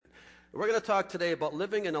We're going to talk today about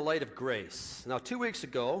living in the light of grace. Now, 2 weeks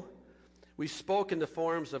ago, we spoke in the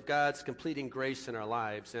forms of God's completing grace in our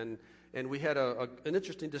lives, and we had an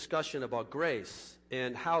interesting discussion about grace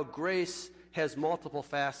and how grace has multiple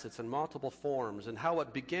facets and multiple forms, and how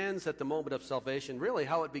it begins at the moment of salvation, really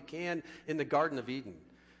how it began in the Garden of Eden,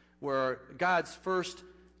 where God's first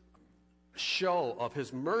show of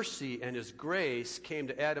his mercy and his grace came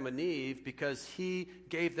to Adam and Eve because he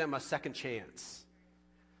gave them a second chance.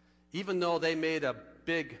 Even though they made a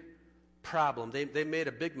big problem, they made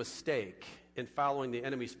a big mistake in following the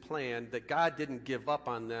enemy's plan, that God didn't give up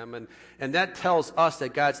on them. And that tells us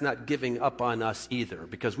that God's not giving up on us either,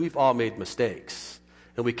 because we've all made mistakes.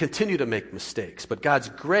 And we continue to make mistakes. But God's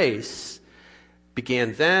grace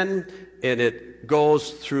began then, and it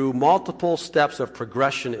goes through multiple steps of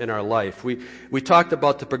progression in our life. We talked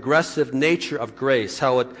about the progressive nature of grace,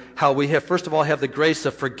 how we have, first of all, have the grace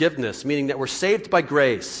of forgiveness, meaning that we're saved by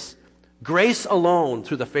grace. Grace alone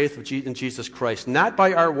through the faith in Jesus Christ, not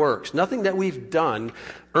by our works. Nothing that we've done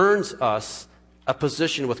earns us a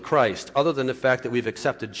position with Christ, other than the fact that we've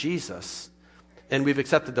accepted Jesus, and we've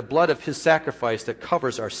accepted the blood of his sacrifice that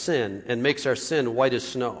covers our sin and makes our sin white as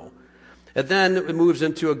snow. And then it moves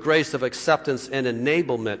into a grace of acceptance and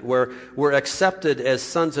enablement, where we're accepted as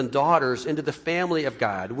sons and daughters into the family of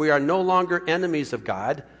God. We are no longer enemies of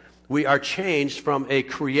God. We are changed from a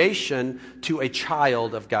creation to a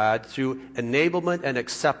child of God through enablement and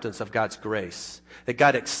acceptance of God's grace. That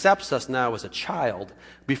God accepts us now as a child.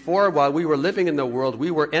 Before, while we were living in the world, we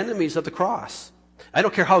were enemies of the cross. I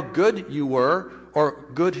don't care how good you were or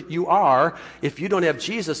good you are, if you don't have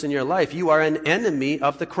Jesus in your life, you are an enemy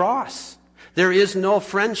of the cross. There is no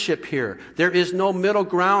friendship here. There is no middle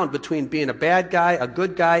ground between being a bad guy, a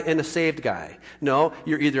good guy, and a saved guy. No,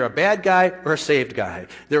 you're either a bad guy or a saved guy.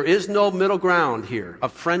 There is no middle ground here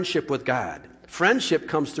of friendship with God. Friendship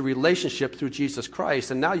comes through relationship through Jesus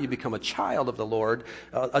Christ, and now you become a child of the Lord,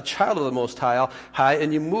 a child of the Most High,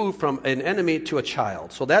 and you move from an enemy to a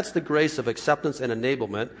child. So that's the grace of acceptance and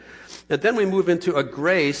enablement. And then we move into a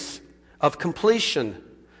grace of completion.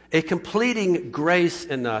 A completing grace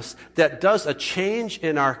in us that does a change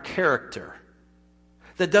in our character,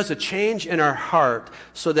 that does a change in our heart,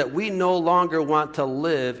 so that we no longer want to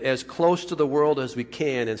live as close to the world as we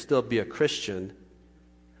can and still be a Christian.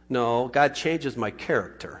 No, God changes my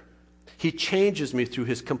character. He changes me through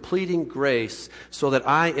his completing grace so that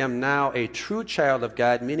I am now a true child of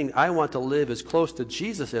God, meaning I want to live as close to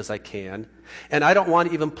Jesus as I can, and I don't want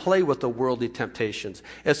to even play with the worldly temptations.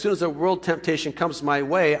 As soon as a world temptation comes my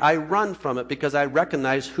way, I run from it because I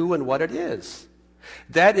recognize who and what it is.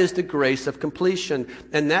 That is the grace of completion,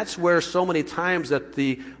 and that's where so many times that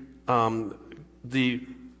the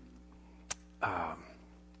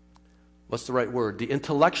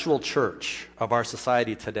intellectual church of our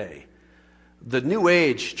society today, the New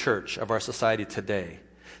Age church of our society today,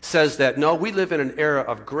 says that, no, we live in an era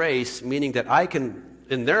of grace, meaning that I can,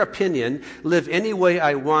 in their opinion, live any way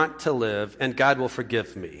I want to live, and God will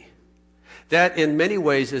forgive me. That, in many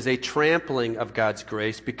ways, is a trampling of God's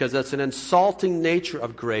grace, because it's an insulting nature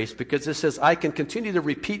of grace, because it says I can continue to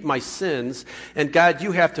repeat my sins, and God,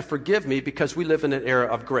 you have to forgive me because we live in an era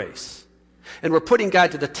of grace. And we're putting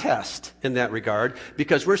God to the test in that regard,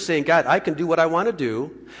 because we're saying, God, I can do what I want to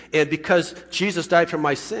do, and because Jesus died for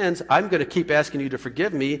my sins, I'm going to keep asking you to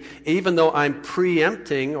forgive me, even though I'm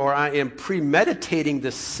preempting or I am premeditating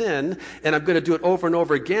this sin, and I'm going to do it over and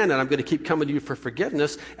over again, and I'm going to keep coming to you for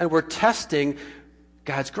forgiveness, and we're testing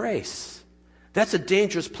God's grace. That's a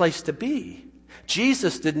dangerous place to be.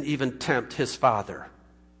 Jesus didn't even tempt his Father.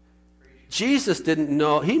 Jesus didn't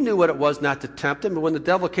know. He knew what it was not to tempt him. But when the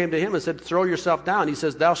devil came to him and said, throw yourself down, he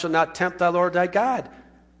says, thou shalt not tempt thy Lord thy God.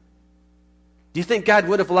 Do you think God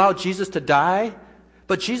would have allowed Jesus to die?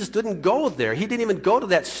 But Jesus didn't go there. He didn't even go to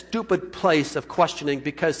that stupid place of questioning,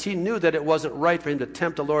 because he knew that it wasn't right for him to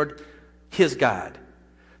tempt the Lord, his God.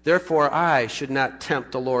 Therefore, I should not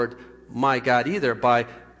tempt the Lord, my God, either, by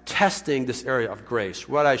testing this area of grace.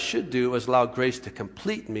 What I should do is allow grace to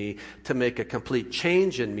complete me, to make a complete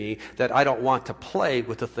change in me, that I don't want to play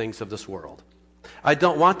with the things of this world. I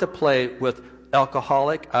don't want to play with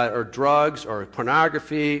alcoholic or drugs or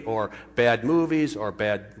pornography or bad movies or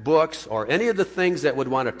bad books or any of the things that would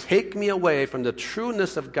want to take me away from the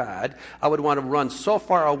trueness of God. I would want to run so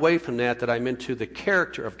far away from that I'm into the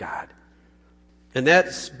character of God. And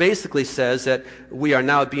that basically says that we are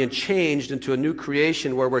now being changed into a new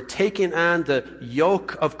creation where we're taking on the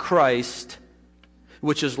yoke of Christ,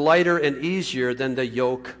 which is lighter and easier than the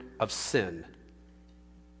yoke of sin.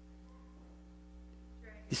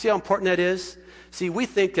 You see how important that is? See, we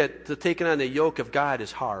think that the taking on the yoke of God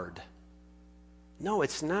is hard. No,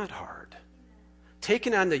 it's not hard.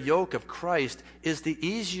 Taking on the yoke of Christ is the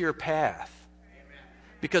easier path.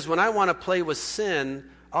 Because when I want to play with sin,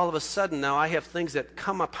 all of a sudden now I have things that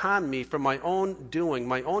come upon me from my own doing,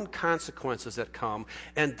 my own consequences that come,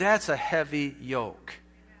 and that's a heavy yoke.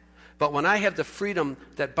 But when I have the freedom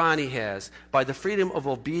that Bonnie has, by the freedom of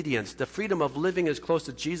obedience, the freedom of living as close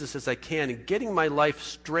to Jesus as I can and getting my life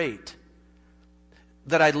straight,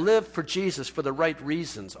 that I live for Jesus for the right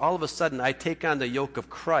reasons, all of a sudden I take on the yoke of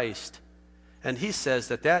Christ, and he says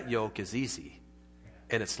that that yoke is easy,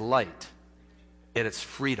 and it's light, and it's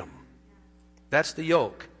freedom. That's the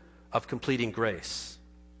yoke of completing grace.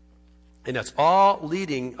 And that's all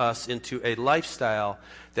leading us into a lifestyle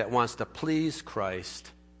that wants to please Christ,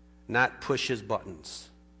 not push his buttons.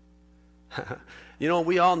 You know,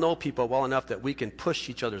 we all know people well enough that we can push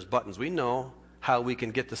each other's buttons. We know how we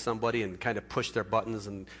can get to somebody and kind of push their buttons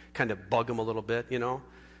and kind of bug them a little bit, you know.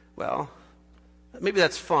 Well, maybe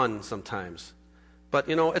that's fun sometimes. But,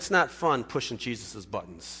 you know, it's not fun pushing Jesus'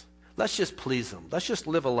 buttons. Let's just please him. Let's just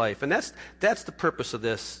live a life. And that's the purpose of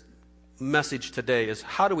this message today, is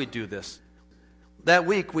how do we do this? That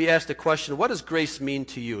week we asked the question, what does grace mean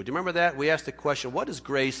to you? Do you remember that? We asked the question, what does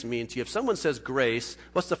grace mean to you? If someone says grace,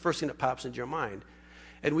 what's the first thing that pops into your mind?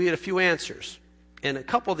 And we had a few answers. And a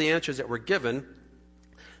couple of the answers that were given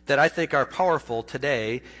that I think are powerful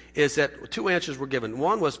today is that two answers were given.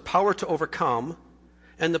 One was power to overcome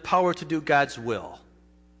and the power to do God's will.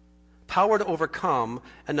 Power to overcome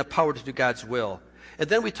and the power to do God's will. And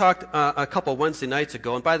then we talked a couple Wednesday nights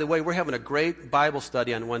ago, and by the way, we're having a great Bible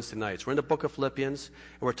study on Wednesday nights. We're in the book of Philippians,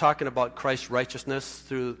 and we're talking about Christ's righteousness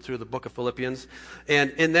through the book of Philippians.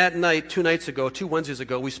 And in that night, 2 Wednesdays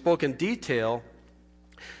ago, we spoke in detail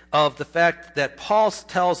of the fact that Paul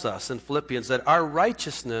tells us in Philippians that our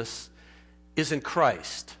righteousness is in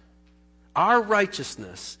Christ. Our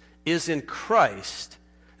righteousness is in Christ,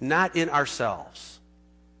 not in ourselves.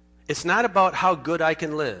 It's not about how good I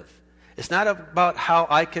can live. It's not about how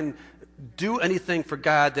I can do anything for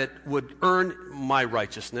God that would earn my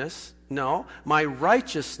righteousness. No, my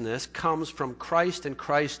righteousness comes from Christ and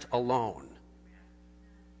Christ alone.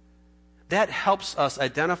 That helps us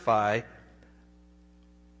identify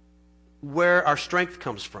where our strength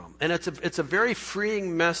comes from. And it's a very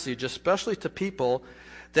freeing message, especially to people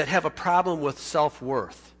that have a problem with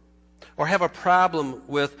self-worth or have a problem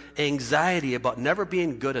with anxiety about never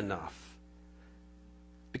being good enough.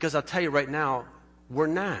 Because I'll tell you right now, we're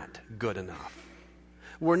not good enough.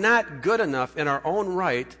 We're not good enough in our own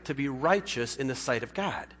right to be righteous in the sight of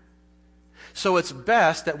God. So it's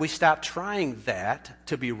best that we stop trying that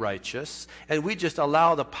to be righteous, and we just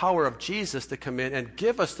allow the power of Jesus to come in and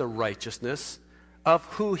give us the righteousness of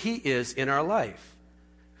who he is in our life.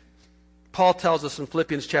 Paul tells us in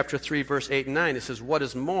Philippians chapter 3, verse 8 and 9, it says, what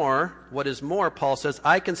is more, Paul says,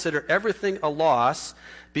 I consider everything a loss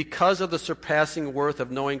because of the surpassing worth of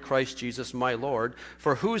knowing Christ Jesus my Lord,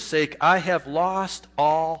 for whose sake I have lost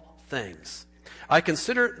all things. I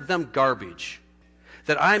consider them garbage,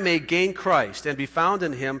 that I may gain Christ and be found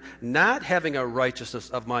in him, not having a righteousness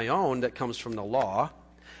of my own that comes from the law,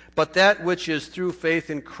 but that which is through faith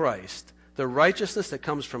in Christ, the righteousness that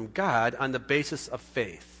comes from God on the basis of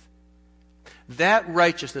faith. That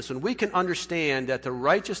righteousness, when we can understand that the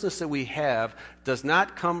righteousness that we have does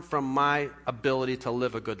not come from my ability to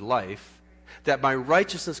live a good life, that my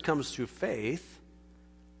righteousness comes through faith,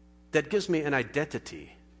 that gives me an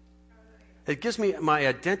identity. It gives me my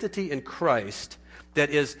identity in Christ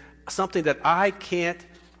that is something that I can't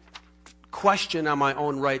question on my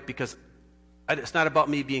own right because it's not about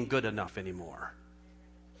me being good enough anymore.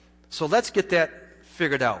 So let's get that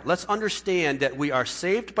figured out. Let's understand that we are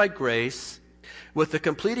saved by grace with the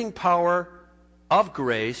completing power of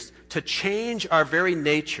grace to change our very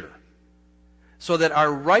nature so that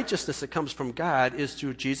our righteousness that comes from God is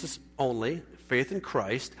through Jesus only, faith in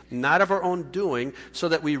Christ, not of our own doing, so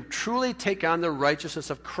that we truly take on the righteousness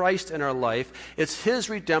of Christ in our life. It's his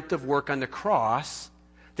redemptive work on the cross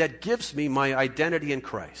that gives me my identity in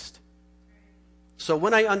Christ. So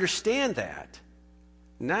when I understand that,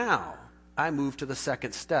 now I move to the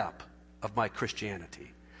second step of my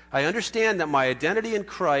Christianity. I understand that my identity in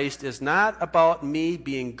Christ is not about me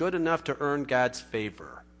being good enough to earn God's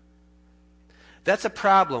favor. That's a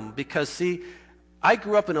problem because, see, I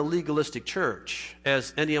grew up in a legalistic church,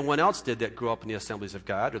 as anyone else did that grew up in the Assemblies of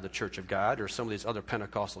God or the Church of God or some of these other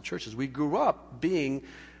Pentecostal churches. We grew up being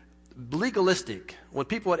legalistic. When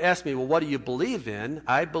people would ask me, well, what do you believe in?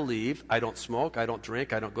 I believe I don't smoke, I don't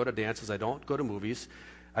drink, I don't go to dances, I don't go to movies,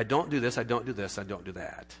 I don't do this, I don't do this, I don't do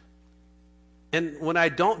that. And when I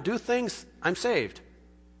don't do things, I'm saved.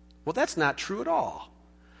 Well, that's not true at all.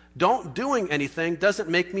 Doing anything doesn't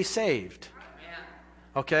make me saved.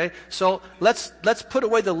 Okay? So let's put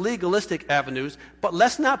away the legalistic avenues, but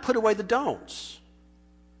let's not put away the don'ts.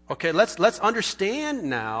 Okay? Let's understand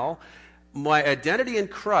now my identity in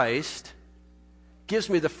Christ gives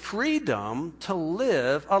me the freedom to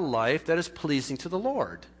live a life that is pleasing to the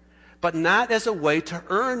Lord, but not as a way to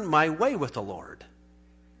earn my way with the Lord.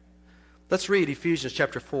 Let's read Ephesians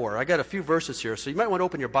chapter 4. I got a few verses here, so you might want to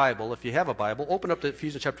open your Bible. If you have a Bible, open up to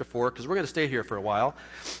Ephesians chapter 4, because we're going to stay here for a while,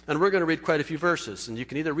 and we're going to read quite a few verses. And you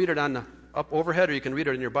can either read it on the up overhead, or you can read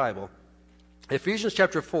it in your Bible. Ephesians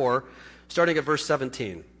chapter 4, starting at verse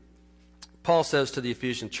 17. Paul says to the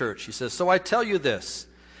Ephesian church, he says, "So I tell you this,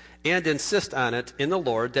 and insist on it in the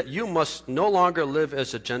Lord, that you must no longer live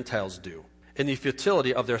as the Gentiles do, in the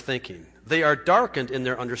futility of their thinking. They are darkened in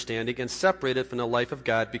their understanding and separated from the life of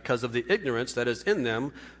God because of the ignorance that is in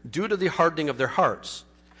them due to the hardening of their hearts.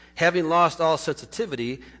 Having lost all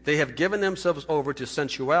sensitivity, they have given themselves over to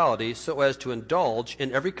sensuality so as to indulge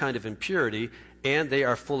in every kind of impurity, and they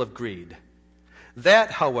are full of greed.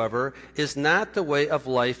 That, however, is not the way of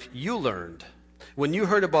life you learned when you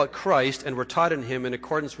heard about Christ and were taught in him in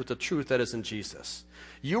accordance with the truth that is in Jesus.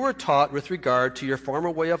 You were taught with regard to your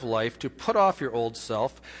former way of life to put off your old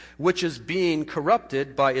self, which is being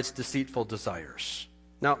corrupted by its deceitful desires."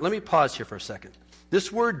 Now, let me pause here for a second.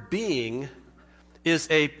 This word "being" is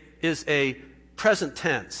a present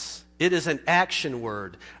tense. It is an action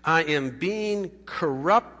word. I am being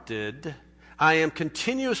corrupted. I am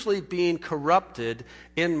continuously being corrupted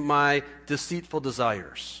in my deceitful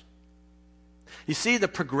desires. You see the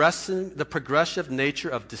progressive nature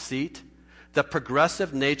of deceit? The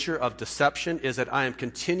progressive nature of deception is that I am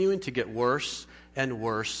continuing to get worse and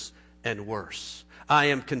worse and worse. I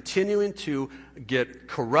am continuing to get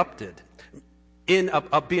corrupted in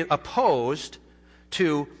being opposed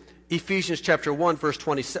to Ephesians chapter 1, verse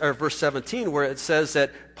verse 17, where it says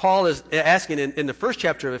that Paul is asking in the first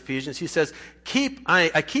chapter of Ephesians, he says,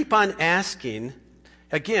 I keep on asking.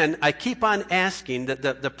 Again, I keep on asking,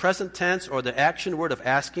 that the present tense or the action word of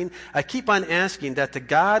asking, I keep on asking that the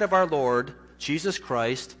God of our Lord, Jesus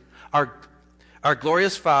Christ, our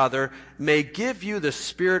glorious Father, may give you the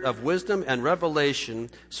spirit of wisdom and revelation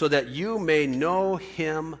so that you may know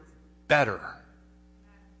him better.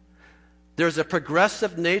 There's a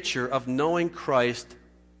progressive nature of knowing Christ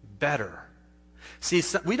better. See,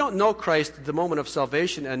 we don't know Christ at the moment of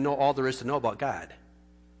salvation and know all there is to know about God.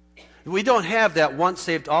 We don't have that once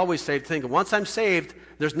saved, always saved thing. Once I'm saved,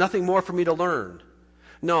 there's nothing more for me to learn.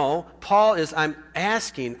 No, Paul is, I'm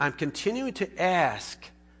continuing to ask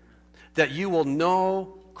that you will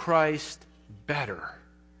know Christ better.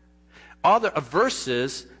 Other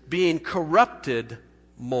verses being corrupted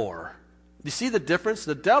more. You see the difference?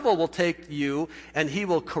 The devil will take you and he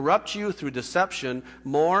will corrupt you through deception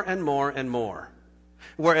more and more and more.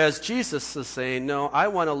 Whereas Jesus is saying, no, I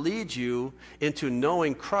want to lead you into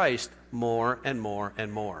knowing Christ more and more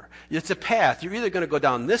and more. It's a path. You're either going to go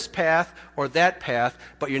down this path or that path,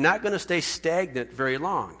 but you're not going to stay stagnant very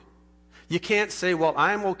long. You can't say, well,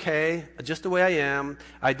 I'm okay just the way I am.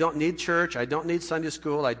 I don't need church. I don't need Sunday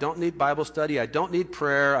school. I don't need Bible study. I don't need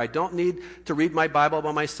prayer. I don't need to read my Bible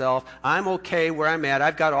by myself. I'm okay where I'm at.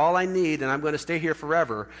 I've got all I need, and I'm going to stay here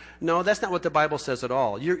forever. No, that's not what the Bible says at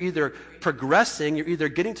all. You're either progressing, you're either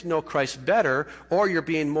getting to know Christ better, or you're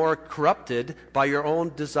being more corrupted by your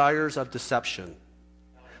own desires of deception.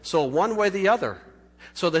 So one way or the other.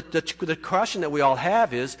 So the question that we all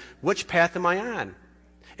have is, which path am I on?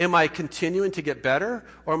 Am I continuing to get better,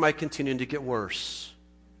 or am I continuing to get worse?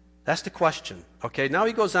 That's the question. Okay, now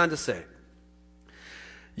he goes on to say,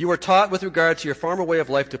 you were taught with regard to your former way of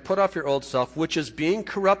life to put off your old self, which is being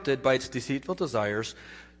corrupted by its deceitful desires,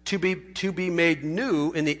 to be made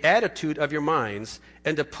new in the attitude of your minds,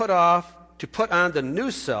 and to put on the new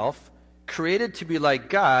self, created to be like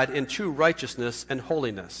God in true righteousness and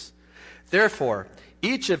holiness. Therefore,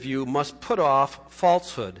 each of you must put off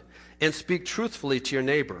falsehood, and speak truthfully to your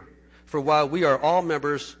neighbor. For while we are all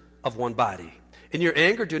members of one body, in your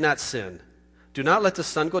anger do not sin. Do not let the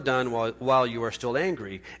sun go down while you are still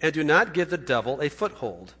angry, and do not give the devil a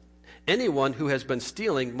foothold. Anyone who has been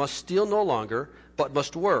stealing must steal no longer, but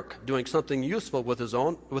must work, doing something useful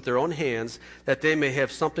with their own hands, that they may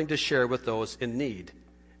have something to share with those in need.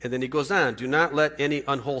 And then he goes on, do not let any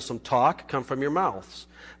unwholesome talk come from your mouths,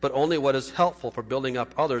 but only what is helpful for building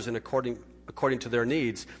up others in according to their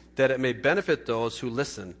needs, that it may benefit those who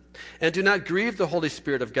listen. And do not grieve the Holy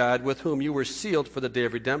Spirit of God, with whom you were sealed for the day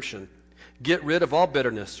of redemption. Get rid of all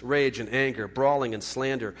bitterness, rage, and anger, brawling and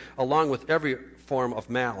slander, along with every form of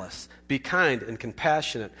malice. Be kind and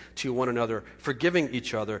compassionate to one another, forgiving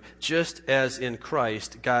each other, just as in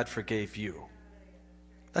Christ God forgave you.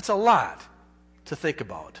 That's a lot to think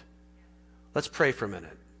about. Let's pray for a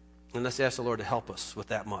minute, and let's ask the Lord to help us with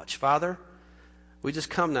that much. Father, we just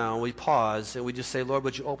come now, and we pause, and we just say, Lord,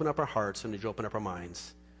 would you open up our hearts, and would you open up our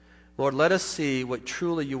minds? Lord, let us see what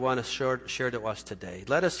truly you want to share to us today.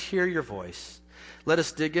 Let us hear your voice. Let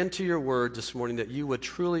us dig into your word this morning, that you would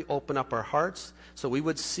truly open up our hearts so we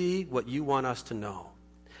would see what you want us to know.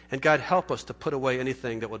 And God, help us to put away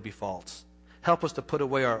anything that would be false. Help us to put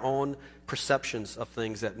away our own perceptions of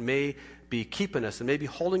things that may be keeping us and may be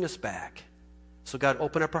holding us back. So God,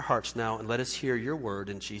 open up our hearts now and let us hear your word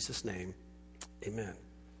in Jesus' name. Amen.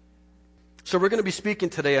 So we're going to be speaking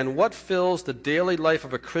today on what fills the daily life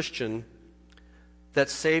of a Christian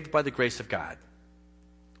that's saved by the grace of God.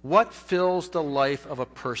 What fills the life of a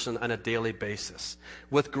person on a daily basis?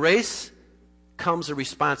 With grace comes a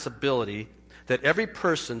responsibility that every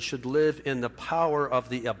person should live in the power of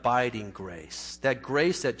the abiding grace. That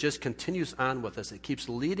grace that just continues on with us. It keeps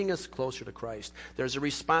leading us closer to Christ. There's a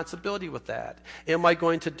responsibility with that. Am I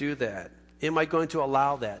going to do that? Am I going to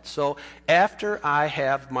allow that? So after I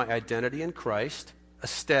have my identity in Christ,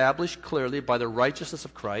 established clearly by the righteousness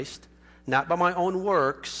of Christ, not by my own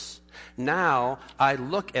works, now I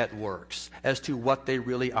look at works as to what they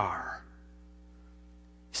really are.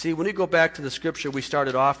 See, when you go back to the scripture we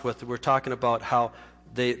started off with, we're talking about how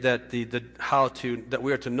that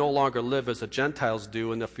we are to no longer live as the Gentiles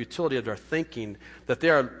do, and the futility of their thinking, that they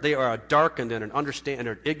are a darkened and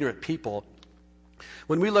an ignorant people.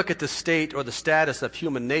 When we look at the state or the status of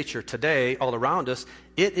human nature today all around us,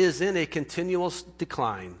 it is in a continual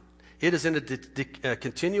decline. It is in a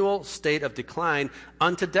continual state of decline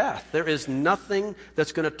unto death. There is nothing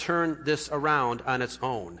that's going to turn this around on its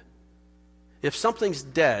own. If something's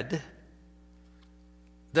dead,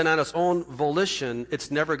 then on its own volition,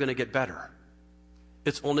 it's never going to get better.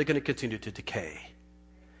 It's only going to continue to decay.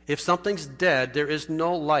 If something's dead, there is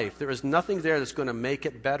no life. There is nothing there that's going to make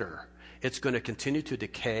it better. It's going to continue to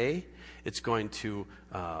decay. It's going to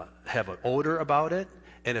have an odor about it,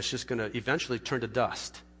 and it's just going to eventually turn to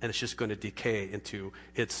dust. And it's just going to decay into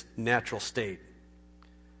its natural state.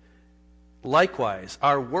 Likewise,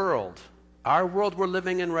 our world we're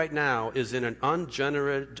living in right now is in an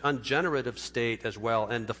ungenerative state as well.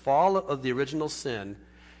 And the fall of the original sin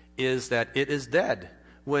is that it is dead.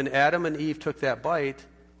 When Adam and Eve took that bite,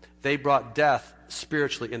 they brought death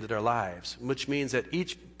spiritually into their lives, which means that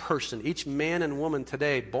each person, each man and woman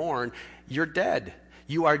today born, you're dead.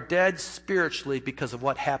 You are dead spiritually because of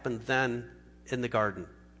what happened then in the garden.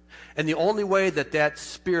 And the only way that that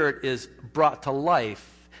spirit is brought to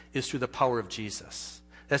life is through the power of Jesus.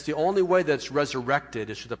 That's the only way that's resurrected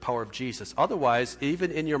is through the power of Jesus. Otherwise,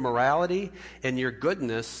 even in your morality and your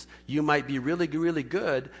goodness, you might be really, really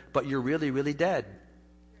good, but you're really, really dead.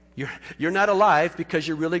 You're not alive because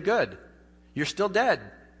you're really good. You're still dead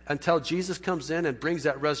until Jesus comes in and brings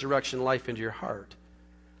that resurrection life into your heart.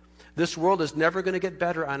 This world is never going to get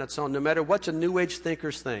better on its own, no matter what the New Age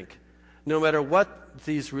thinkers think. No matter what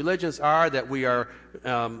these religions are that we are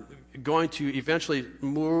going to eventually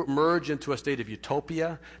merge into a state of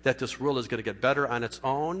utopia, that this world is going to get better on its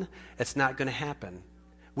own, it's not going to happen.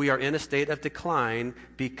 We are in a state of decline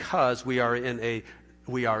because we are in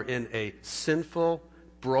a sinful,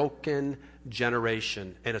 broken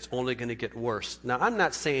generation, and it's only going to get worse. Now, I'm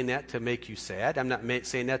not saying that to make you sad. I'm not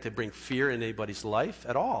saying that to bring fear in anybody's life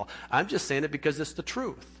at all. I'm just saying it because it's the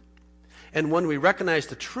truth. And when we recognize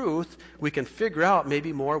the truth, we can figure out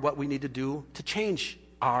maybe more what we need to do to change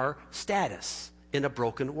our status in a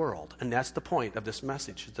broken world. And that's the point of this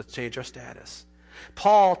message, is to change our status.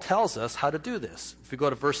 Paul tells us how to do this. If we go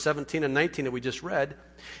to verse 17 and 19 that we just read,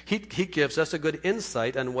 he gives us a good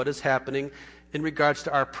insight on what is happening in regards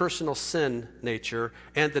to our personal sin nature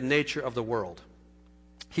and the nature of the world.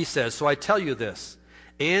 He says, "So I tell you this,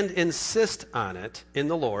 and insist on it in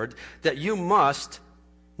the Lord, that you must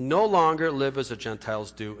no longer live as the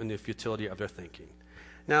Gentiles do in the futility of their thinking."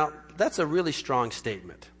 Now, that's a really strong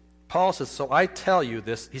statement. Paul says, so I tell you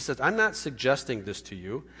this. He says, I'm not suggesting this to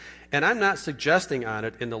you, and I'm not suggesting on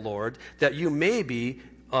it in the Lord that you maybe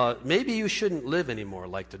you shouldn't live anymore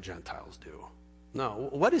like the Gentiles do. No,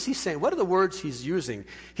 what is he saying? What are the words he's using?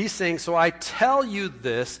 He's saying, so I tell you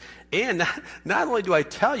this, and not only do I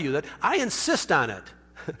tell you that, I insist on it.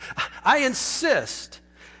 I insist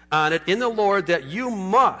on it in the Lord that you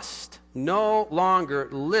must no longer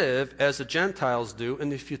live as the Gentiles do in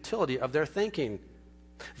the futility of their thinking.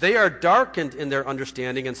 They are darkened in their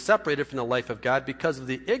understanding and separated from the life of God because of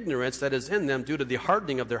the ignorance that is in them due to the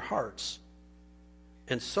hardening of their hearts.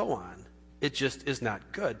 And so on. It just is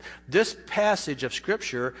not good. This passage of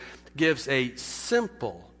Scripture gives a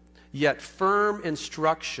simple yet firm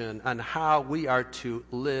instruction on how we are to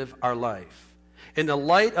live our life. In the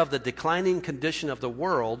light of the declining condition of the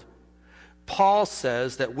world, Paul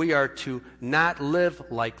says that we are to not live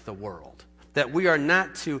like the world, that we are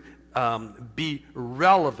not to be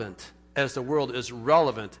relevant as the world is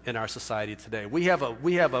relevant in our society today. We have a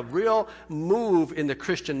real move in the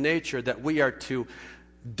Christian nature that we are to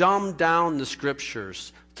dumb down the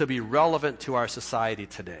Scriptures to be relevant to our society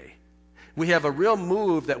today. We have a real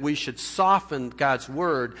move that we should soften God's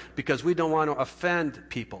Word because we don't want to offend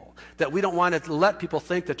people, that we don't want to let people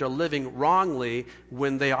think that they're living wrongly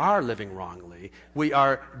when they are living wrongly. We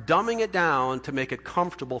are dumbing it down to make it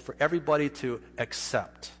comfortable for everybody to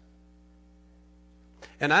accept.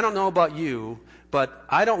 And I don't know about you, but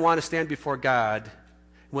I don't want to stand before God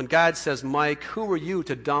when God says, Mike, who are you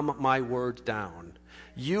to dumb my word down?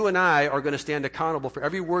 You and I are going to stand accountable for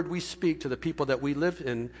every word we speak to the people that we live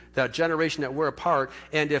in, that generation that we're a part.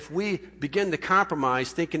 And if we begin to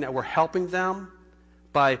compromise thinking that we're helping them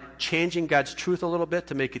by changing God's truth a little bit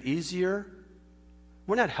to make it easier,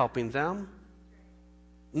 we're not helping them,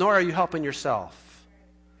 nor are you helping yourself.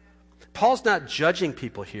 Paul's not judging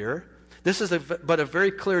people here. This is but a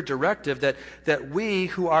very clear directive that we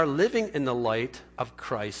who are living in the light of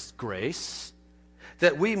Christ's grace,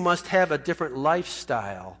 that we must have a different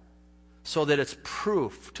lifestyle so that it's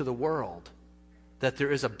proof to the world that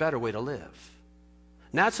there is a better way to live.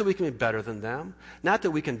 Not so we can be better than them, not that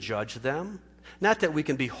we can judge them, not that we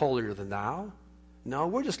can be holier than thou. No,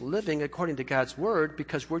 we're just living according to God's Word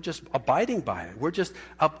because we're just abiding by it.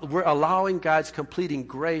 We're allowing God's completing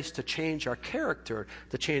grace to change our character,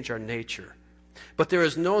 to change our nature. But there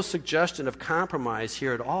is no suggestion of compromise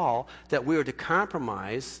here at all, that we are to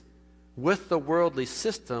compromise with the worldly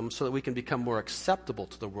system so that we can become more acceptable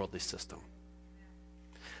to the worldly system.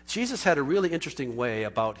 Jesus had a really interesting way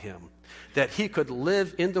about him, that he could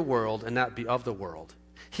live in the world and not be of the world.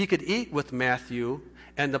 He could eat with Matthew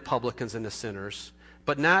and the publicans and the sinners,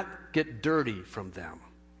 but not get dirty from them.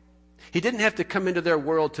 He didn't have to come into their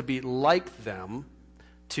world to be like them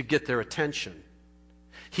to get their attention.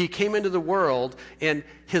 He came into the world and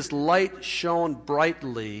his light shone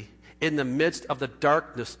brightly in the midst of the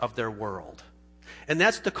darkness of their world. And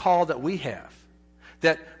that's the call that we have.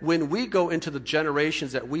 That when we go into the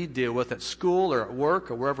generations that we deal with at school or at work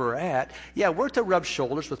or wherever we're at, we're to rub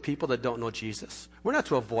shoulders with people that don't know Jesus. We're not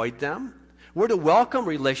to avoid them. We're to welcome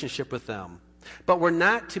relationship with them. But we're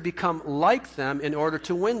not to become like them in order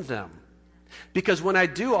to win them. Because when I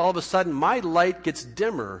do, all of a sudden my light gets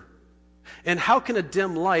dimmer. And how can a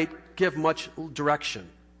dim light give much direction?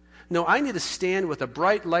 No, I need to stand with a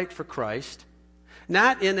bright light for Christ,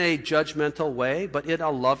 not in a judgmental way, but in a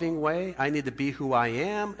loving way. I need to be who I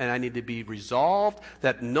am, and I need to be resolved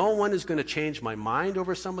that no one is going to change my mind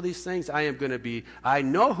over some of these things. I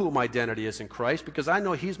know who my identity is in Christ because I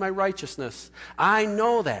know He's my righteousness. I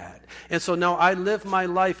know that. And so now I live my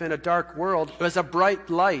life in a dark world as a bright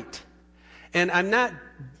light. And I'm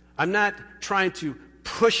not trying to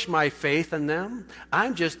push my faith in them.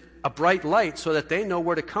 I'm just a bright light so that they know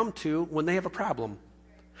where to come to when they have a problem.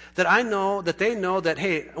 That they know that,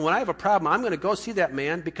 hey, when I have a problem, I'm going to go see that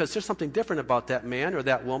man because there's something different about that man or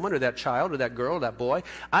that woman or that child or that girl or that boy.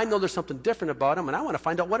 I know there's something different about him, and I want to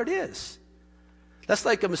find out what it is. That's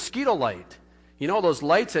like a mosquito light. You know those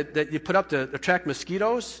lights that you put up to attract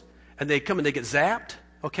mosquitoes, and they come and they get zapped?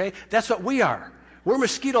 Okay? That's what we are. We're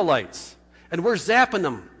mosquito lights, and we're zapping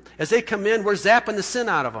them. As they come in, we're zapping the sin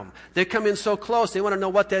out of them. They come in so close, they want to know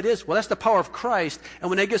what that is. Well, that's the power of Christ.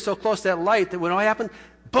 And when they get so close to that light, what will happen?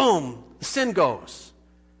 Boom, the sin goes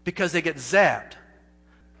because they get zapped.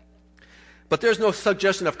 But there's no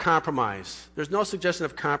suggestion of compromise. There's no suggestion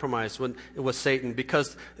of compromise with Satan,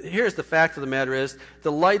 because here's the fact of the matter is,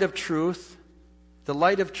 the light of truth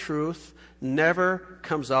never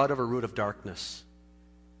comes out of a root of darkness.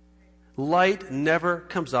 Light never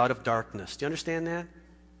comes out of darkness. Do you understand that?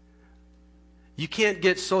 You can't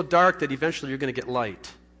get so dark that eventually you're going to get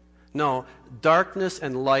light. No, darkness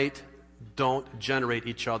and light don't generate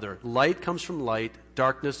each other. Light comes from light.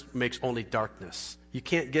 Darkness makes only darkness. You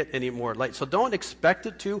can't get any more light. So don't expect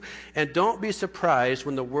it to, and don't be surprised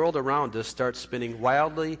when the world around us starts spinning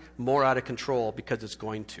wildly more out of control, because it's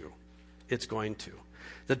going to. It's going to.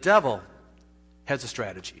 The devil has a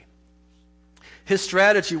strategy. His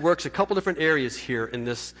strategy works a couple different areas here in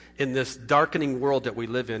this darkening world that we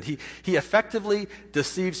live in. He effectively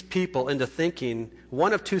deceives people into thinking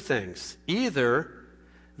one of two things. Either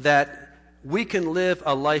that we can live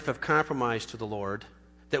a life of compromise to the Lord,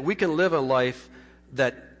 that we can live a life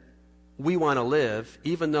that we want to live,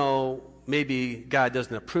 even though maybe God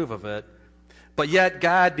doesn't approve of it, but yet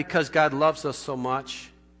God, because God loves us so much,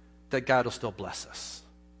 that God will still bless us.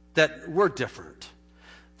 That we're different.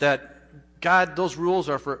 That God, those rules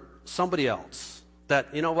are for somebody else.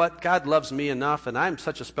 That, you know what, God loves me enough, and I'm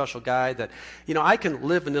such a special guy that, you know, I can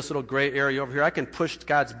live in this little gray area over here. I can push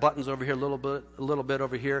God's buttons over here a little bit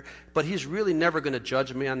over here, but he's really never going to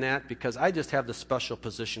judge me on that because I just have this special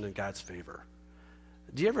position in God's favor.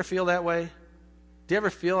 Do you ever feel that way? Do you ever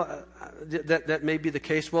feel that may be the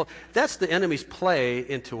case? Well, that's the enemy's play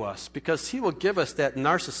into us because he will give us that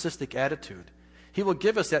narcissistic attitude. He will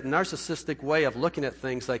give us that narcissistic way of looking at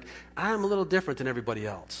things like, I'm a little different than everybody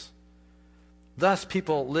else. Thus,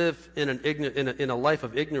 people live in a life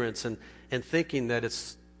of ignorance and thinking that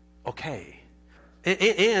it's okay.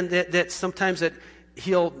 And that sometimes that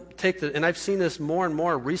he'll take and I've seen this more and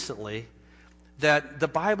more recently, that the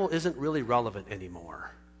Bible isn't really relevant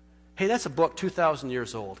anymore. Hey, that's a book 2,000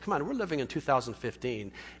 years old. Come on, we're living in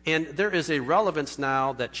 2015. And there is a relevance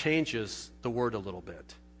now that changes the word a little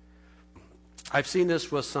bit. I've seen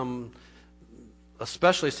this with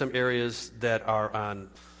especially some areas that are on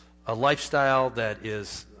a lifestyle that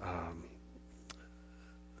is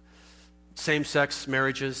same-sex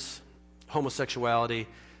marriages, homosexuality.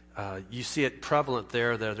 You see it prevalent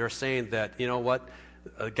there. They're saying that, you know what,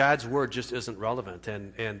 God's word just isn't relevant,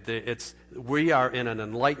 and we are in an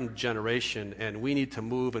enlightened generation, and we need to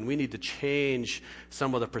move, and we need to change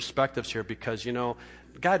some of the perspectives here because, you know,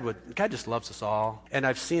 God just loves us all, and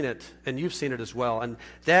I've seen it, and you've seen it as well, and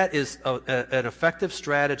that is an effective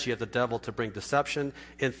strategy of the devil to bring deception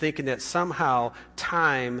in thinking that somehow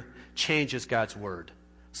time changes God's word.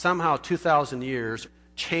 Somehow 2,000 years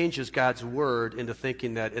changes God's word into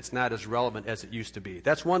thinking that it's not as relevant as it used to be.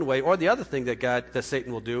 That's one way. Or the other thing that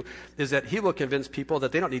Satan will do is that he will convince people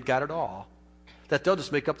that they don't need God at all, that they'll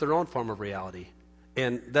just make up their own form of reality.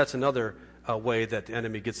 And that's another way that the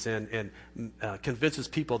enemy gets in and convinces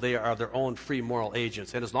people they are their own free moral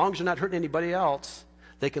agents. And as long as you're not hurting anybody else,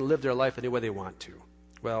 they can live their life any way they want to.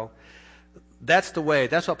 Well, that's the way.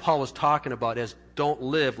 That's what Paul was talking about as don't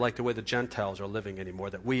live like the way the Gentiles are living anymore,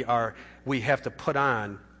 that we have to put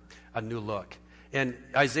on a new look. And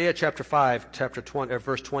Isaiah chapter 5,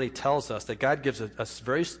 verse 20 tells us that God gives a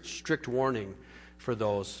very strict warning for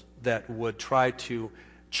those that would try to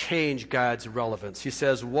change God's relevance. He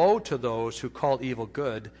says, woe to those who call evil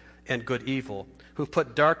good and good evil, who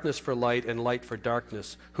put darkness for light and light for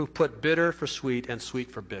darkness, who put bitter for sweet and sweet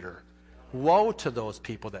for bitter. Woe to those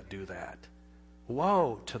people that do that.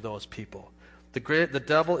 Woe to those people. The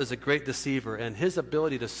devil is a great deceiver, and his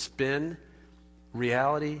ability to spin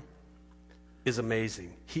reality is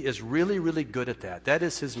amazing. He is really, really good at that. That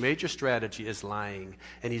is his major strategy, is lying,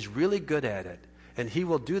 and he's really good at it. And he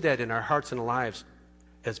will do that in our hearts and lives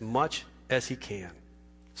as much as he can.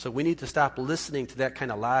 So we need to stop listening to that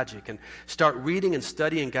kind of logic and start reading and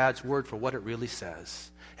studying God's word for what it really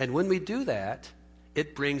says. And when we do that,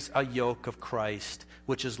 it brings a yoke of Christ,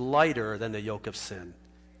 which is lighter than the yoke of sin.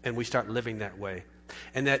 And we start living that way.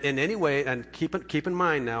 And that in any way, and keep in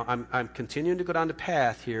mind now, I'm continuing to go down the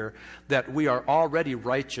path here, that we are already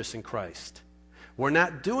righteous in Christ. We're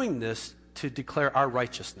not doing this to declare our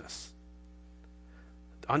righteousness.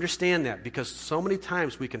 Understand that, because so many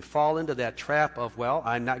times we can fall into that trap of, well,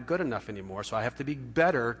 I'm not good enough anymore, so I have to be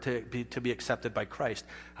better to be accepted by Christ.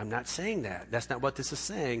 I'm not saying that. That's not what this is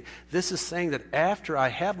saying. This is saying that after I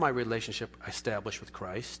have my relationship established with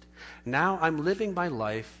Christ, now I'm living my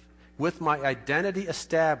life with my identity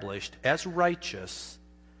established as righteous,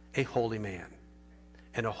 a holy man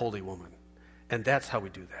and a holy woman. And that's how we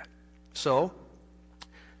do that. So,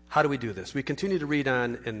 how do we do this? We continue to read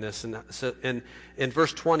on in this. And so in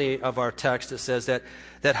verse 20 of our text, it says that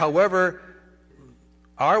however,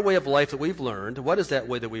 our way of life that we've learned, what is that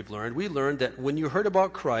way that we've learned? We learned that when you heard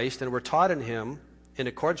about Christ and were taught in him, in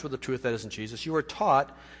accordance with the truth that is in Jesus, you were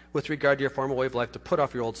taught with regard to your former way of life to put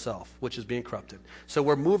off your old self, which is being corrupted. So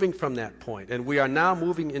we're moving from that point, and we are now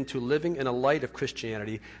moving into living in a light of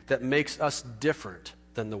Christianity that makes us different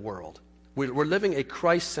than the world. We're living a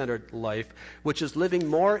Christ-centered life, which is living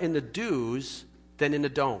more in the do's than in the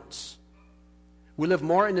don'ts. We live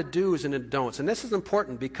more in the do's than in the don'ts. And this is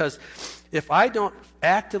important because if I don't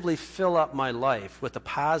actively fill up my life with the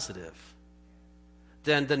positive,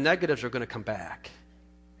 then the negatives are going to come back.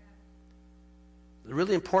 It's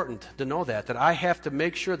really important to know that I have to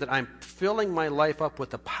make sure that I'm filling my life up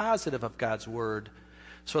with the positive of God's word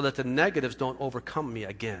so that the negatives don't overcome me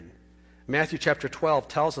again. Matthew chapter 12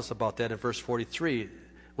 tells us about that in verse 43.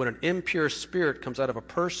 When an impure spirit comes out of a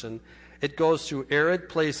person, it goes through arid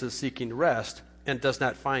places seeking rest and does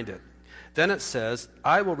not find it. Then it says,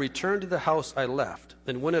 I will return to the house I left.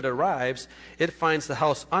 And when it arrives, it finds the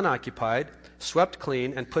house unoccupied, swept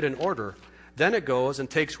clean, and put in order. Then it goes and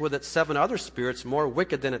takes with it 7 other spirits more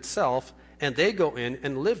wicked than itself, and they go in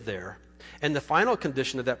and live there. And the final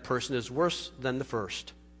condition of that person is worse than the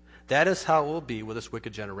first. That is how it will be with this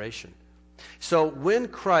wicked generation. So when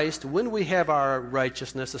we have our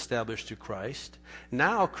righteousness established through Christ,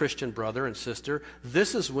 now, Christian brother and sister,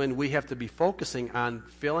 this is when we have to be focusing on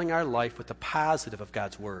filling our life with the positive of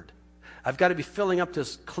God's Word. I've got to be filling up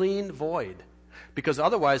this clean void, because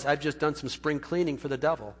otherwise I've just done some spring cleaning for the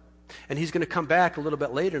devil. And he's going to come back a little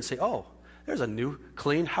bit later and say, oh, there's a new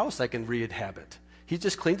clean house I can re-inhabit. He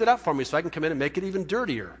just cleaned it up for me so I can come in and make it even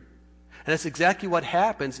dirtier. And that's exactly what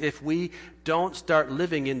happens if we don't start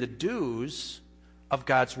living in the do's of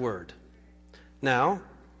God's Word. Now,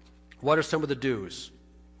 what are some of the do's?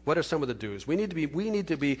 What are some of the do's? We need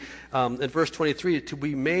to be in verse 23, to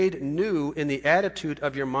be made new in the attitude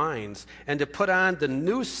of your minds, and to put on the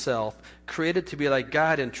new self, created to be like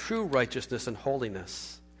God in true righteousness and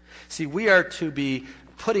holiness. See, we are to be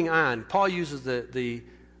putting on, Paul uses the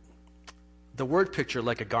word picture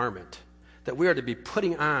like a garment, that we are to be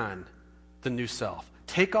putting on the new self.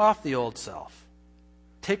 Take off the old self.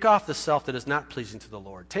 Take off the self that is not pleasing to the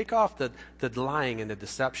Lord. Take off the lying and the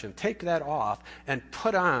deception. Take that off and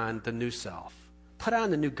put on the new self. Put on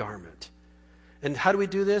the new garment. And how do we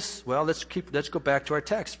do this? Well, let's go back to our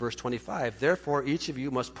text, verse 25. Therefore, each of you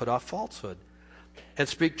must put off falsehood and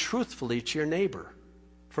speak truthfully to your neighbor.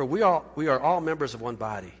 For we are all members of one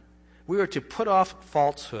body. We are to put off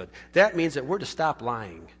falsehood. That means that we're to stop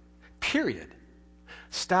lying. Period.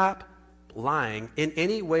 Stop lying in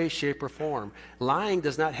any way, shape, or form. Lying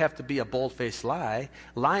does not have to be a bold-faced lie.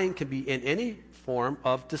 Lying can be in any form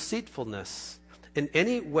of deceitfulness, in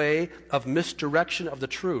any way of misdirection of the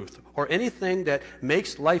truth, or anything that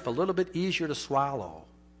makes life a little bit easier to swallow.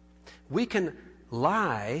 We can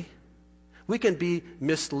lie. We can be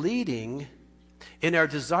misleading in our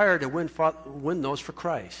desire to win those for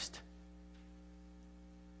Christ.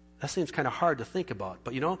 That seems kind of hard to think about,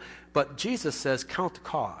 but Jesus says, count the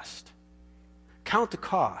cost. Count the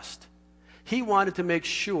cost. He wanted to make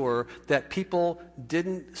sure that people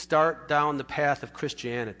didn't start down the path of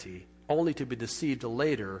Christianity only to be deceived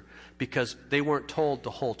later because they weren't told the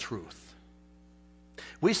whole truth.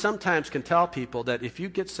 We sometimes can tell people that if you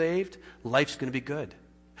get saved, life's going to be good.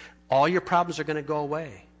 All your problems are going to go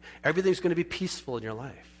away. Everything's going to be peaceful in your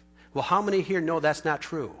life. Well, how many here know that's not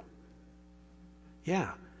true?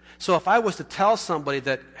 Yeah. So if I was to tell somebody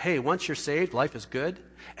that, hey, once you're saved, life is good,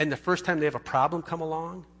 and the first time they have a problem come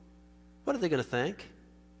along, what are they going to think?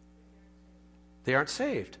 They aren't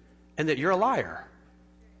saved. And that you're a liar.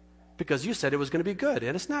 Because you said it was going to be good,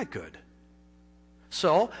 and it's not good.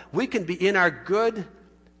 So we can be in our good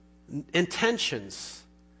intentions.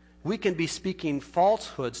 We can be speaking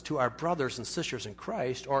falsehoods to our brothers and sisters in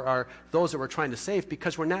Christ, or those that we're trying to save,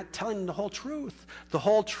 because we're not telling them the whole truth. The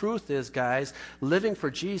whole truth is, guys, living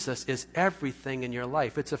for Jesus is everything in your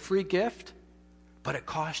life. It's a free gift, but it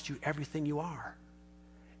costs you everything you are.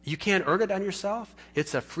 You can't earn it on yourself.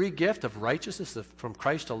 It's a free gift of righteousness from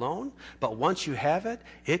Christ alone, but once you have it,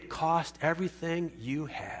 it costs everything you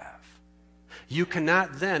have. You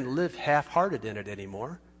cannot then live half-hearted in it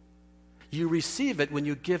anymore. You receive it when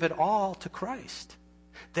you give it all to Christ.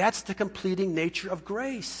 That's the completing nature of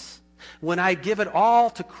grace. When I give it all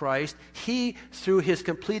to Christ, He, through His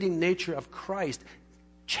completing nature of Christ,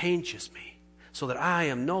 changes me so that I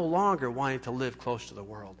am no longer wanting to live close to the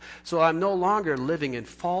world. So I'm no longer living in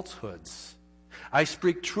falsehoods. I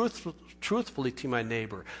speak truthfully to my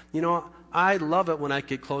neighbor. I love it when I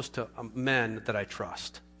get close to men that I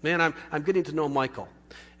trust. Man, I'm getting to know Michael.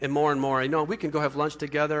 And more, we can go have lunch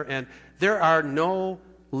together, and there are no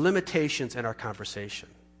limitations in our conversation.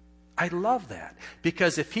 I love that,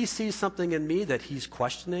 because if he sees something in me that he's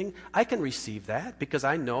questioning, I can receive that because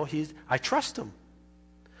I know I trust him.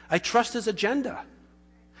 I trust his agenda,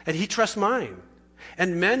 and he trusts mine.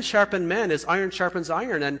 And men sharpen men as iron sharpens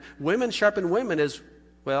iron, and women sharpen women as,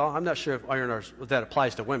 well, I'm not sure if that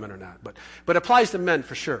applies to women or not, but it applies to men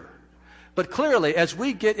for sure. But clearly, as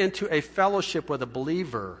we get into a fellowship with a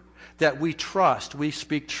believer that we trust, we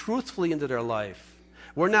speak truthfully into their life.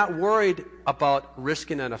 We're not worried about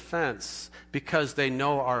risking an offense because they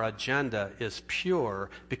know our agenda is pure,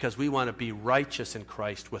 because we want to be righteous in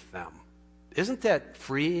Christ with them. Isn't that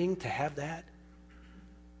freeing to have that?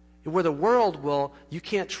 Where the world you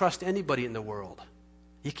can't trust anybody in the world.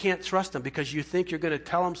 You can't trust them because you think you're going to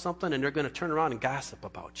tell them something and they're going to turn around and gossip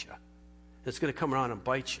about you. It's going to come around and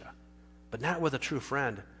bite you. But not with a true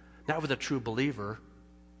friend, not with a true believer.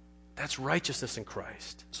 That's righteousness in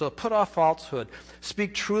Christ. So put off falsehood.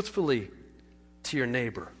 Speak truthfully to your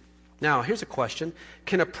neighbor. Now, here's a question.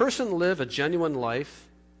 Can a person live a genuine life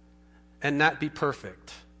and not be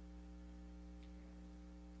perfect?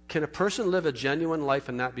 Can a person live a genuine life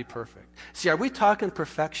and not be perfect? See, are we talking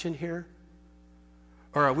perfection here?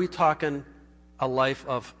 Or are we talking a life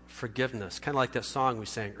of forgiveness? Kind of like that song we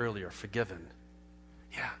sang earlier, Forgiven.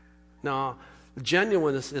 Yeah. No,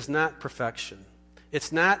 genuineness is not perfection.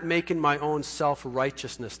 It's not making my own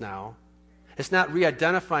self-righteousness now. It's not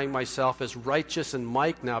re-identifying myself as righteous and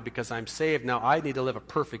Mike now because I'm saved. Now I need to live a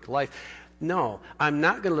perfect life. No, I'm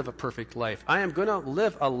not going to live a perfect life. I am going to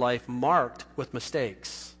live a life marked with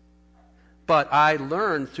mistakes. But I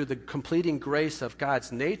learned through the completing grace of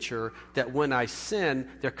God's nature that when I sin,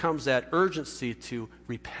 there comes that urgency to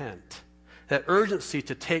repent. That urgency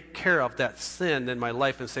to take care of that sin in my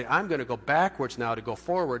life and say, I'm going to go backwards now to go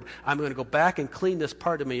forward. I'm going to go back and clean this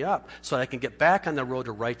part of me up so I can get back on the road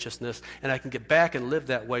to righteousness and I can get back and live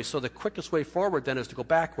that way. So the quickest way forward then is to go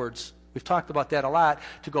backwards. We've talked about that a lot.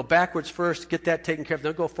 To go backwards first, get that taken care of,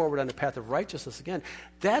 then go forward on the path of righteousness again.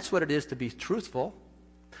 That's what it is to be truthful.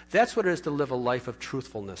 That's what it is to live a life of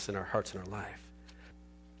truthfulness in our hearts and our life.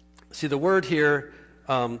 See, the word here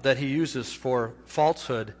that he uses for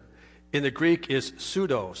falsehood in the Greek is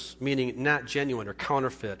pseudos, meaning not genuine or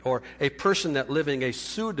counterfeit, or a person that living a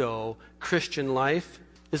pseudo-Christian life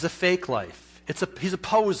is a fake life. He's a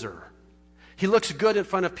poser. He looks good in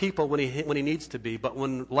front of people when he needs to be, but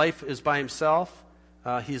when life is by himself,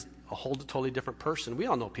 he's a whole totally different person. We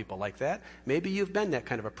all know people like that. Maybe you've been that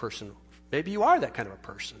kind of a person. Maybe you are that kind of a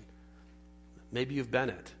person. Maybe you've been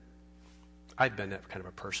it. I've been that kind of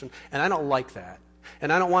a person, and I don't like that.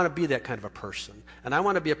 And I don't want to be that kind of a person. And I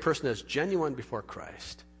want to be a person that's genuine before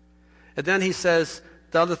Christ. And then he says,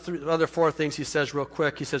 the other four things he says real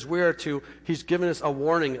quick. He says, he's given us a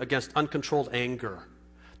warning against uncontrolled anger.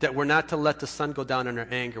 That we're not to let the sun go down in our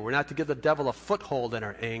anger. We're not to give the devil a foothold in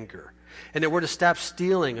our anger. And that we're to stop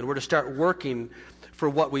stealing and we're to start working for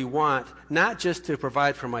what we want, not just to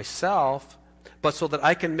provide for myself, but so that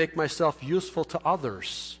I can make myself useful to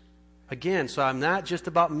others. Again, so I'm not just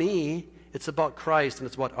about me. It's about Christ and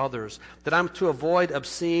it's about others. That I'm to avoid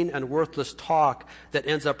obscene and worthless talk that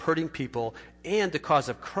ends up hurting people and the cause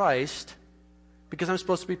of Christ, because I'm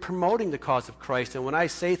supposed to be promoting the cause of Christ. And when I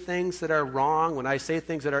say things that are wrong, when I say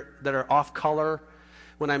things that are off color,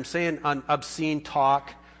 when I'm saying obscene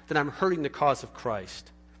talk, then I'm hurting the cause of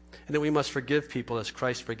Christ. And that we must forgive people as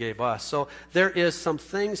Christ forgave us. So there is some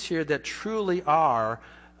things here that truly are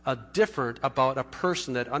different about a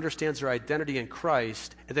person that understands their identity in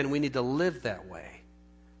Christ, and then we need to live that way.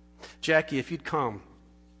 Jackie, if you'd come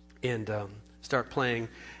and start playing,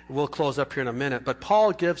 we'll close up here in a minute. But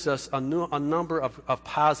Paul gives us a number of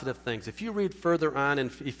positive things. If you read further on in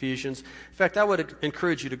Ephesians, in fact, I would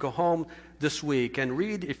encourage you to go home this week and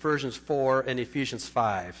read Ephesians 4 and Ephesians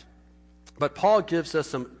 5. But Paul gives us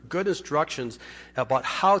some good instructions about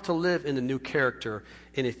how to live in the new character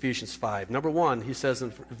in Ephesians 5. Number one, he says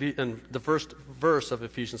in the first verse of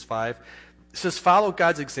Ephesians 5, it says, follow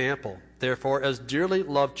God's example, therefore, as dearly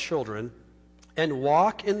loved children, and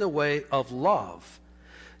walk in the way of love,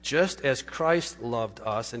 just as Christ loved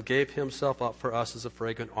us and gave himself up for us as a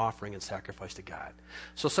fragrant offering and sacrifice to God.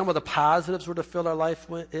 So some of the positives we're to fill our life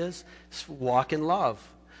with is walk in love.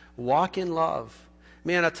 Walk in love.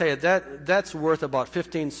 Man, I tell you, that's worth about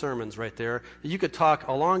 15 sermons right there. You could talk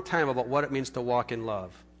a long time about what it means to walk in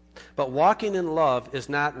love. But walking in love is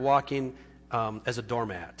not walking as a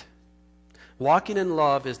doormat. Walking in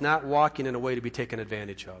love is not walking in a way to be taken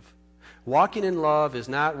advantage of. Walking in love is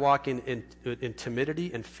not walking in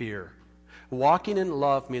timidity and fear. Walking in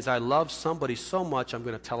love means I love somebody so much I'm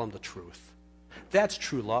going to tell them the truth. That's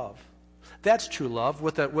true love. That's true love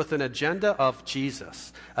with an agenda of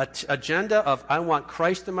Jesus. An agenda of I want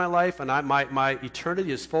Christ in my life and my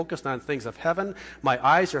eternity is focused on things of heaven. My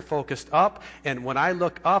eyes are focused up, and when I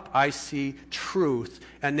look up, I see truth.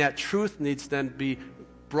 And that truth needs then be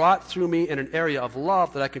brought through me in an area of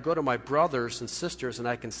love that I could go to my brothers and sisters and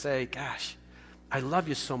I can say, gosh, I love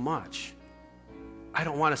you so much. I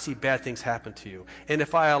don't want to see bad things happen to you. And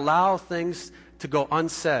if I allow things to go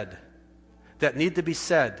unsaid that need to be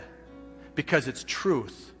said, because it's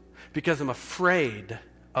truth, because I'm afraid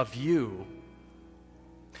of you.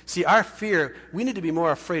 See, our fear, we need to be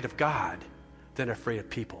more afraid of God than afraid of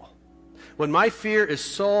people. When my fear is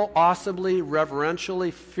so awesomely,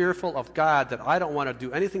 reverentially fearful of God that I don't want to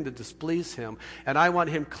do anything to displease him, and I want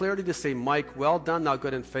him clearly to say, Mike, well done, thou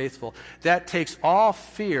good and faithful, that takes all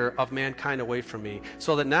fear of mankind away from me,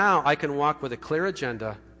 so that now I can walk with a clear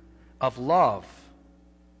agenda of love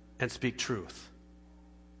and speak truth.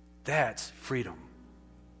 That's freedom.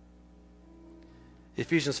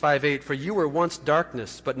 Ephesians 5:8, for you were once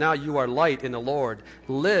darkness, but now you are light in the Lord.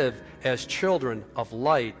 Live as children of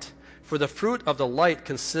light. For the fruit of the light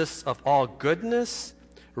consists of all goodness,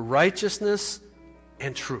 righteousness,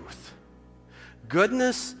 and truth.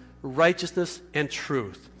 Goodness, righteousness, and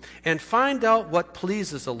truth. And find out what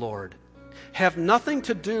pleases the Lord. Have nothing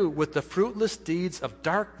to do with the fruitless deeds of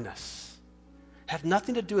darkness. Have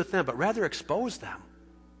nothing to do with them, but rather expose them.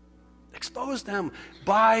 Expose them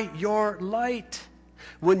by your light.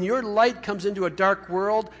 When your light comes into a dark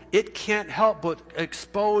world, it can't help but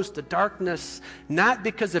expose the darkness, not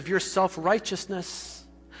because of your self-righteousness,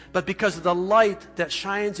 but because of the light that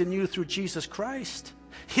shines in you through Jesus Christ.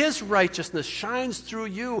 His righteousness shines through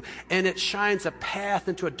you, and it shines a path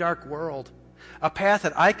into a dark world, a path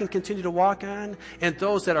that I can continue to walk on, and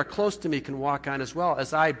those that are close to me can walk on as well,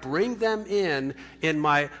 as I bring them in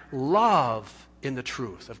my love in the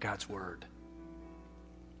truth of God's Word.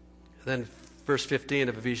 Then verse 15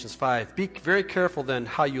 of Ephesians 5, be very careful then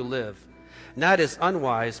how you live, not as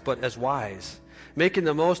unwise, but as wise, making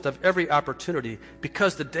the most of every opportunity,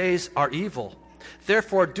 because the days are evil.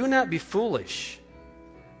 Therefore, do not be foolish,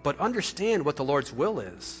 but understand what the Lord's will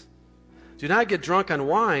is. Do not get drunk on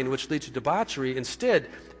wine, which leads to debauchery. Instead,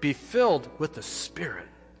 be filled with the Spirit,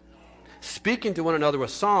 speaking to one another with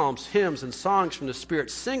psalms, hymns, and songs from the Spirit.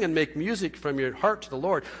 Sing and make music from your heart to the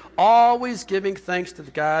Lord, always giving thanks to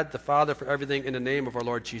God the Father for everything in the name of our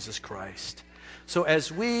Lord Jesus Christ. So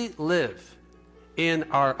as we live in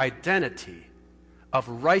our identity of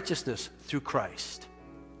righteousness through Christ,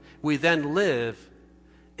 we then live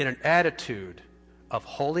in an attitude of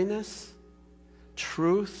holiness,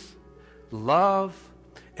 truth, love,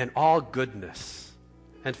 and all goodness.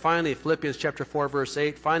 And finally, Philippians chapter 4, verse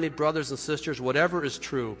 8, finally, brothers and sisters, whatever is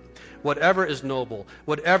true, whatever is noble,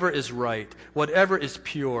 whatever is right, whatever is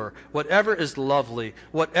pure, whatever is lovely,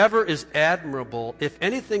 whatever is admirable, if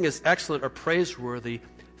anything is excellent or praiseworthy,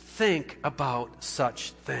 think about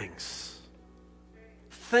such things.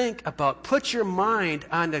 Put your mind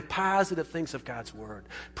on the positive things of God's Word.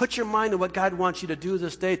 Put your mind on what God wants you to do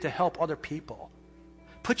this day to help other people.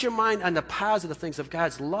 Put your mind on the positive things of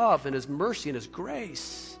God's love and His mercy and His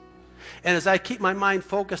grace. And as I keep my mind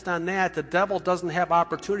focused on that, the devil doesn't have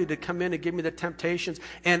opportunity to come in and give me the temptations,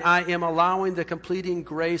 and I am allowing the completing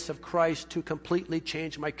grace of Christ to completely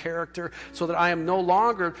change my character so that I am no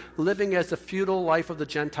longer living as the futile life of the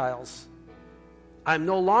Gentiles. I'm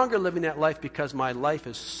no longer living that life because my life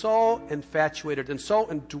is so infatuated and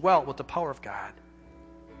so indwelt with the power of God.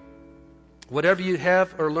 Whatever you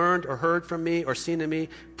have or learned or heard from me or seen in me,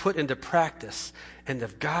 put into practice, and the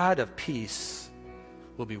God of peace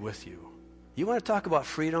will be with you. You want to talk about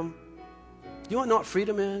freedom? You want to know what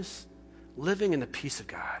freedom is? Living in the peace of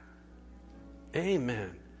God.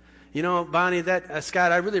 Amen. You know, Bonnie,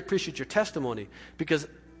 Scott, I really appreciate your testimony, because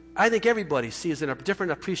I think everybody sees a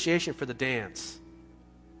different appreciation for the dance.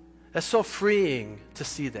 That's so freeing to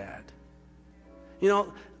see that. You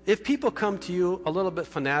know, if people come to you a little bit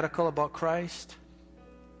fanatical about Christ,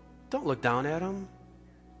 don't look down at them.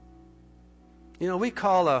 You know, we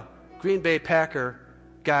call a Green Bay Packer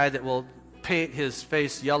guy that will paint his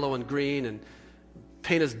face yellow and green and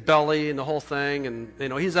paint his belly and the whole thing, and, you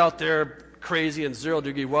know, he's out there crazy in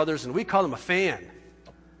 0-degree weathers, and we call him a fan.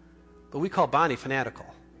 But we call Bonnie fanatical.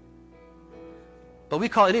 But we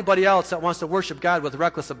call anybody else that wants to worship God with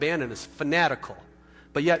reckless abandon as fanatical.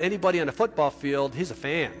 But yet anybody on a football field, he's a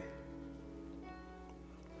fan.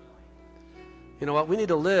 You know what? We need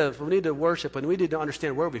to live, we need to worship, and we need to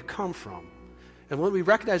understand where we've come from. And when we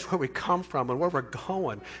recognize where we come from and where we're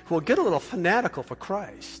going, we'll get a little fanatical for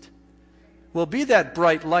Christ. We'll be that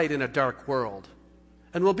bright light in a dark world.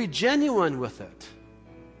 And we'll be genuine with it.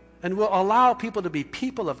 And we'll allow people to be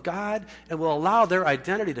people of God, and we'll allow their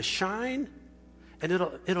identity to shine, and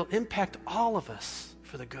it'll impact all of us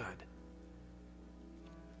for the good.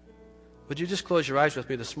 Would you just close your eyes with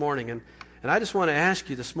me this morning? And I just want to ask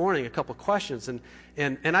you this morning a couple questions.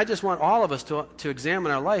 And I just want all of us to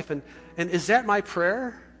examine our life. And is that my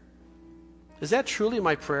prayer? Is that truly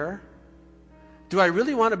my prayer? Do I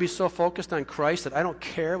really want to be so focused on Christ that I don't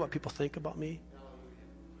care what people think about me?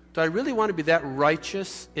 Do I really want to be that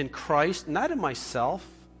righteous in Christ, not in myself?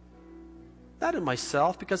 Not in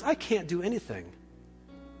myself, because I can't do anything.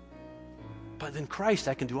 But in Christ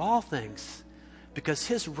I can do all things, because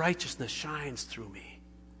His righteousness shines through me.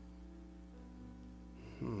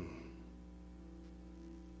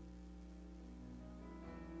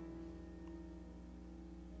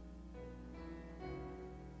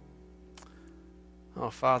 Oh,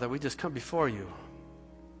 Father, we just come before you.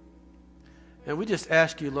 And we just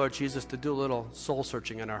ask you, Lord Jesus, to do a little soul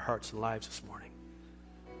searching in our hearts and lives this morning.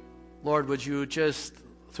 Lord, would you just,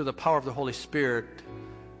 through the power of the Holy Spirit,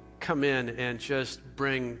 come in and just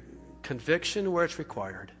bring conviction where it's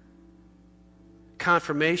required,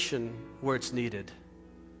 confirmation where it's needed,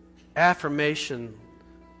 affirmation,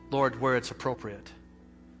 Lord, where it's appropriate.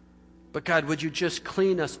 But God, would you just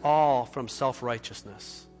clean us all from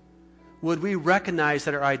self-righteousness? Would we recognize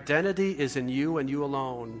that our identity is in you and you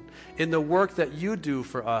alone, in the work that you do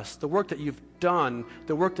for us, the work that you've done,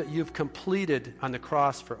 the work that you've completed on the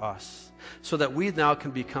cross for us, so that we now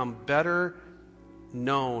can become better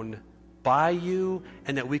known by you,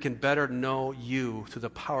 and that we can better know you through the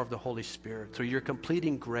power of the Holy Spirit, through your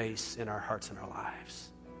completing grace in our hearts and our lives.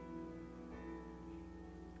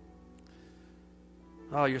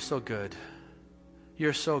 Oh, you're so good.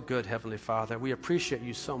 You're so good, Heavenly Father. We appreciate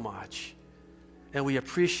you so much. And we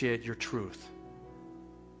appreciate your truth.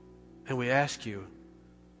 And we ask you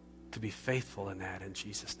to be faithful in that in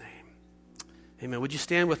Jesus' name. Amen. Would you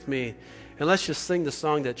stand with me? And let's just sing the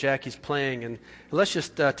song that Jackie's playing. And let's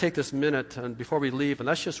just take this minute before we leave. And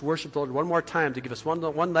let's just worship the Lord one more time to give us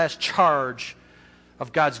one last charge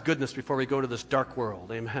of God's goodness before we go to this dark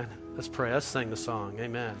world. Amen. Let's pray. Let's sing the song.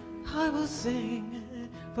 Amen. I will sing,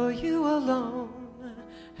 for you alone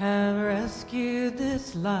have rescued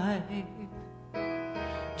this life.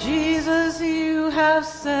 Jesus, you have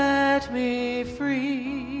set me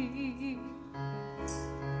free.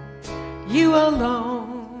 You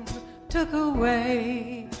alone took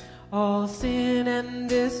away all sin and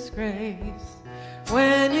disgrace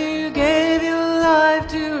when you gave your life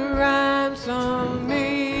to ransom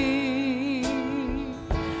me.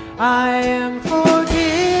 I am forgiven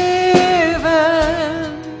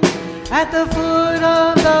at the foot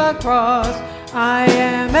of the cross. I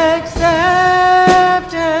am accepted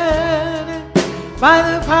by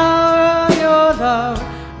the power of your love.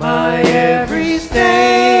 My every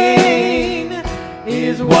stain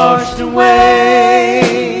is washed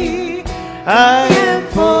away. I am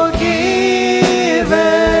forgiven.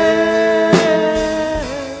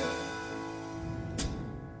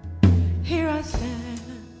 Here I stand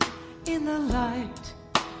in the light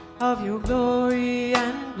of your glory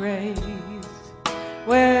and grace,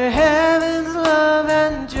 where heaven's love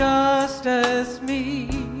and justice meet.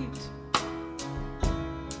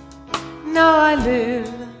 Now I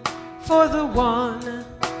live for the one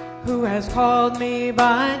who has called me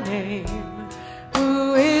by name,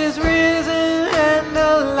 who is risen and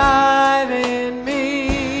alive in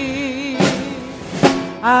me.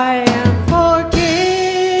 I am forgiven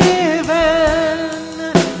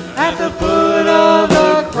at the foot of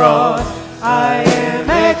the cross. I am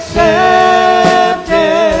accepted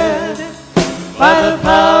by the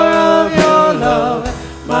power of your love.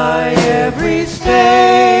 My every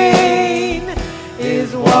stain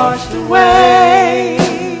is washed away.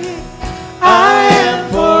 I am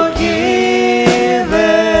forgiven.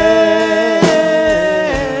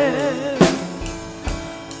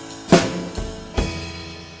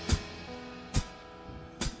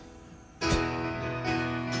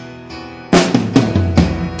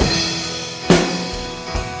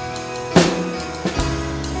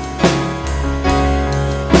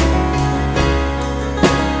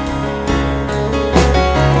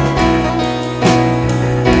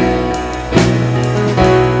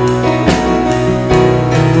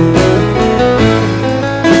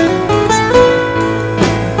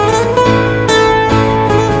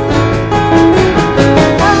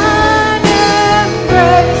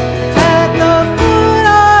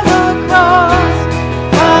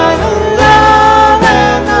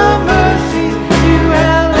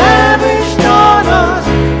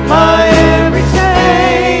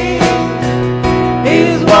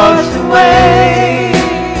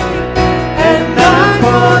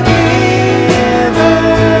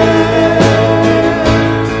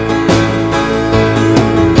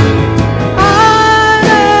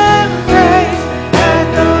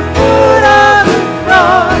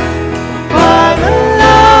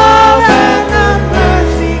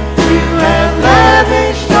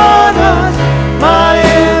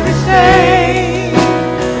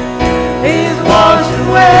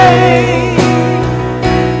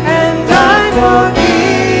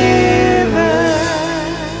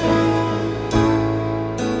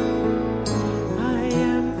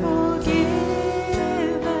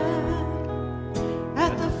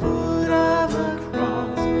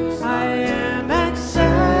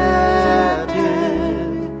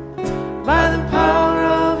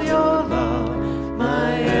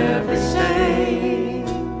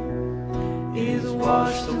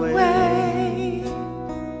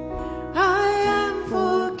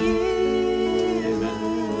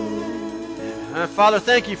 Father,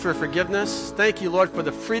 thank you for forgiveness. Thank you, Lord, for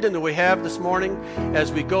the freedom that we have this morning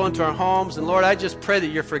as we go into our homes. And Lord, I just pray that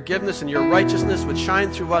your forgiveness and your righteousness would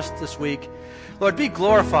shine through us this week. Lord, be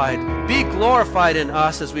glorified. Be glorified in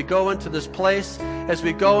us as we go into this place, as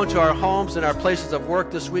we go into our homes and our places of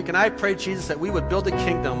work this week. And I pray, Jesus, that we would build a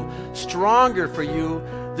kingdom stronger for you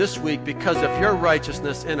this week because of your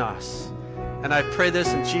righteousness in us. And I pray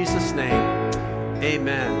this in Jesus' name.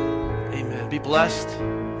 Amen. Amen. Be blessed.